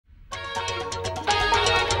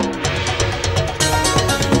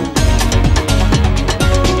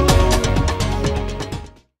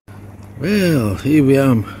Well, here we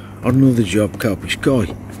are on another job, Carpy Sky.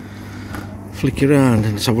 Flick around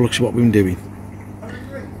and let's have a look at what we've been doing.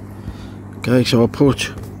 Okay, so I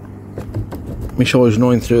put my size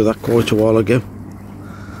 9 through that quite a while ago.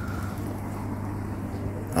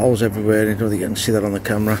 Holes everywhere, I don't think you can see that on the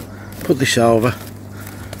camera. Put this over.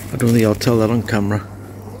 I don't think I'll tell that on camera.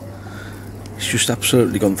 It's just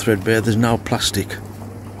absolutely gone threadbare. There's no plastic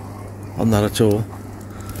on that at all.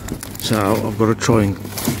 So I've got to try and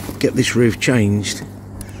get this roof changed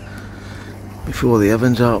before the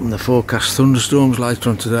heavens open. The forecast thunderstorms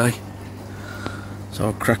later on today, so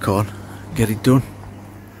I'll crack on, get it done.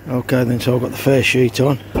 Okay then, so I've got the fair sheet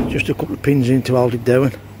on, just a couple of pins in to hold it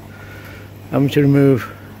down. Having to remove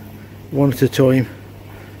one at a time,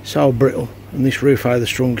 so brittle, and this roof ain't the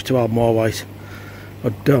strongest to hold more weight. I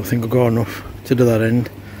don't think I've got enough to do that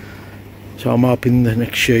end, so I'm hoping the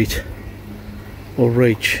next sheet will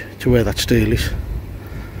reach to where that steel is.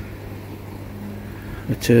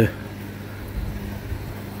 Just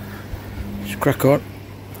crack on.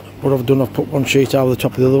 What I've done, I've put one sheet over the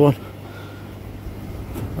top of the other one,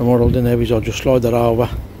 and what I'll do now is I'll just slide that over,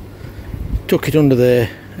 tuck it under there,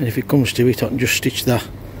 and if it comes to it I can just stitch that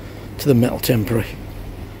to the metal temporary.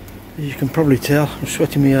 As you can probably tell, I'm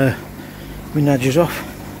sweating my nudges off.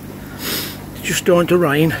 It's just starting to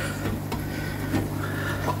rain.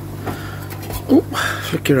 Oh,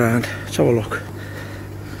 flick around, let's have a look.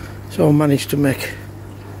 So I managed to make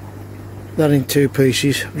that in 2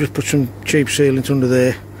 pieces. I've just put some cheap sealant under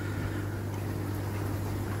there.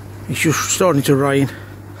 It's just starting to rain.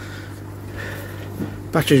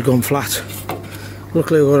 Battery's gone flat.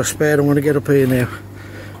 Luckily I've got a spare. I'm going to get up here now,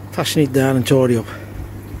 fasten it down and tidy up.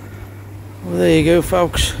 Well, there you go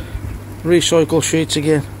folks, recycle sheets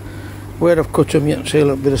again. Where I've cut them, you can see a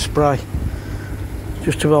little bit of spray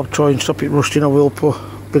just to help try and stop it rusting. I will put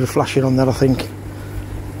a bit of flashing on there, I think,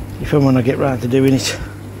 if and when I get round to doing it.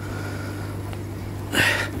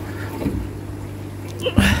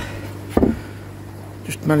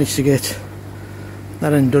 Just managed to get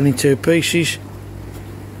that end done in 2 pieces.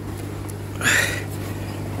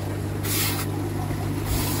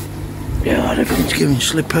 Yeah, everything's getting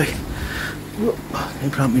slippy. Look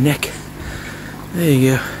around my neck. There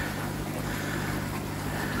you go.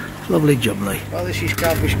 Lovely job, Lee. Well, this is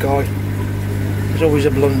Carpy Sky. There's always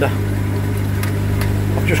a blunder.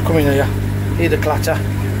 I've just come in here, hear the clatter,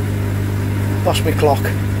 lost my clock.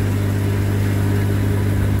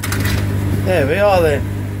 There we are then.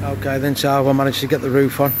 Okay then, so I managed to get the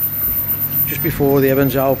roof on just before the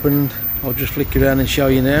heavens opened. I'll just flick around and show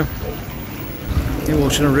you now. It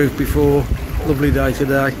wasn't a roof before. Lovely day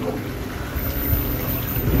today.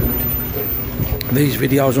 These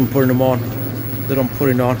videos I'm putting them on, that I'm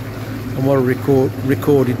putting on, and what I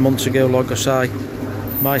recorded months ago, like I say,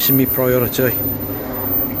 Mason my priority.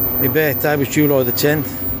 My birthday was July the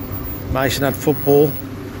 10th. Mason had football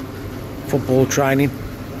training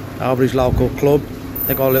over his local club.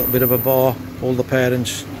 They got a little bit of a bar, all the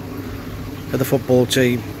parents of the football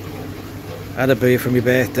team had a beer for my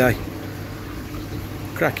birthday.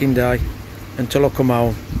 Cracking day until I come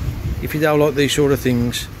home. If you don't like these sort of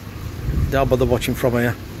things, don't bother watching from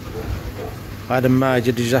here. I had a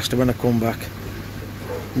major disaster when I come back.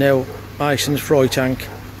 Now, Mason's fry tank,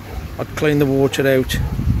 I'd clean the water out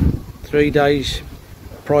 3 days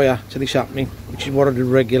prior to this happening, which is what I do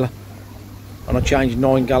regular, and I change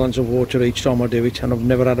 9 gallons of water each time I do it, and I've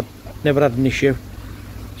never had an issue.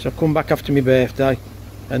 So I come back after my birthday,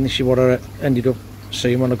 and this is what I ended up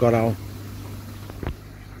seeing when I got home.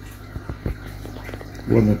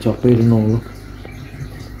 On the top here and all, look.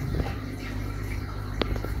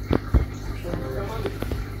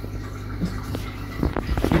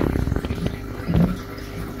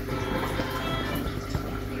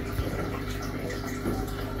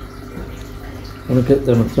 I'm going to get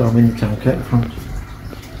them and throw them in the tank out front.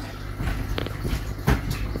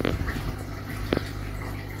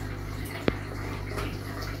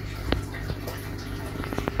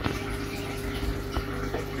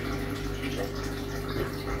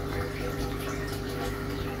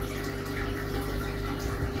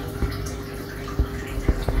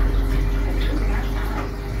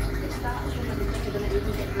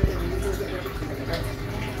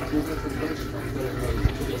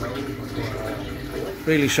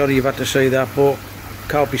 Really sorry you've had to see that, but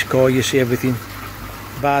Carpy Sky, you see everything.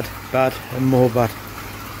 Bad, bad, and more bad.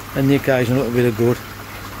 And the occasional little bit of good.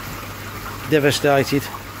 Devastated.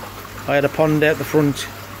 I had a pond out the front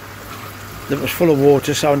that was full of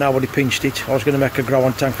water, so nobody pinched it. I was going to make a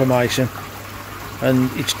grow-on tank for Mason,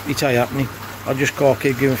 and it ain't happening. I just can't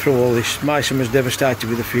keep going through all this. Mason was devastated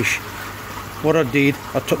with the fish. what I did,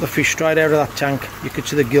 I took the fish straight out of that tank. You could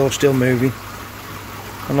see the gill still moving,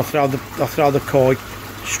 and I throw the koi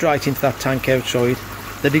straight into that tank outside.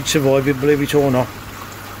 They did survive it, believe it or not.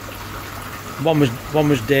 One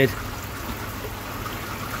was dead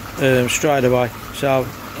straight away, so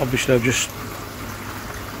obviously I've just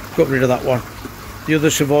got rid of that one. The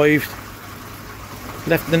other survived.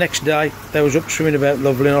 Left the next day, they was up swimming about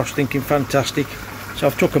lovely, and I was thinking fantastic. So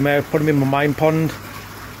I've took them out, put them in my main pond,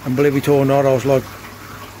 and believe it or not, I was like,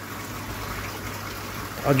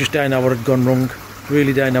 I just don't know what had gone wrong.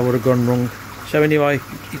 Really don't know what had gone wrong. So anyway,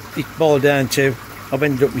 it boiled down to, I've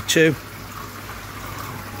ended up with 2.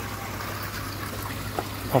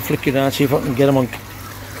 I'll flick it around, see if I can get them on.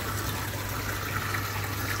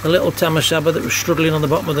 The little tamasaba that was struggling on the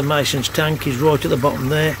bottom of the Mason's tank is right at the bottom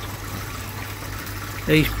there.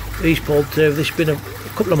 He's pulled through. This has been a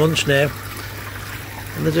couple of months now,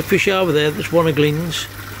 and there's a fish over there that's one of Glenn's.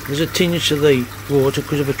 There's a tinge to the water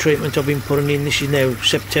because of a treatment I've been putting in. This is now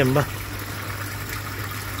September.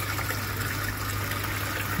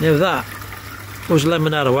 Now that was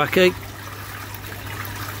lemon arawaki.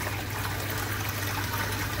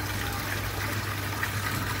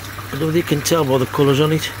 I don't know if you can tell by the colours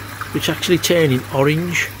on it, it's actually turning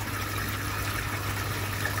orange.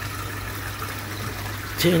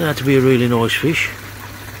 Turned out to be a really nice fish,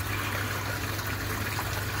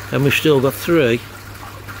 and we've still got 3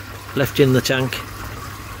 left in the tank.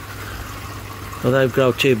 Well, they've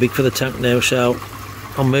grown too big for the tank now, so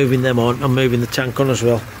I'm moving them on. I'm moving the tank on as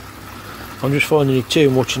well. I'm just finding it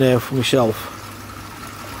too much now for myself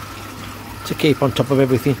to keep on top of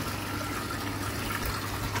everything.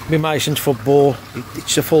 My Mason's football,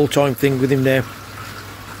 it's a full-time thing with him now.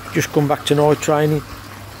 Just come back to night training.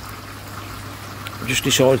 I just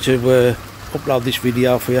decided to upload this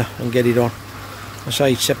video for you and get it on. I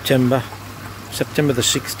say it's September the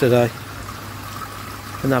 6th today,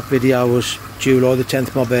 and that video was July the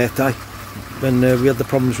 10th, my birthday, when we had the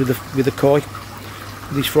problems with the koi,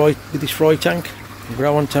 with this fry tank,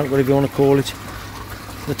 grow-on tank, whatever you want to call it.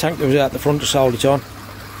 The tank that was out the front to sold it on.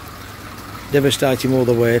 Devastating all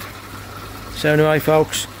the word. So anyway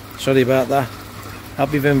folks, sorry about that.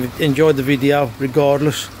 Hope you've enjoyed the video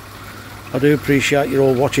regardless. I do appreciate you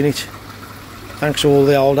all watching it. Thanks to all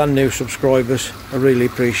the old and new subscribers, I really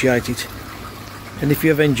appreciate it. And if you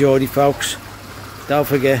have enjoyed it folks, don't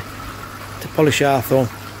forget to polish our thumb,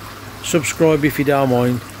 subscribe if you don't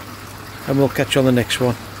mind, and we'll catch you on the next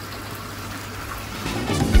one.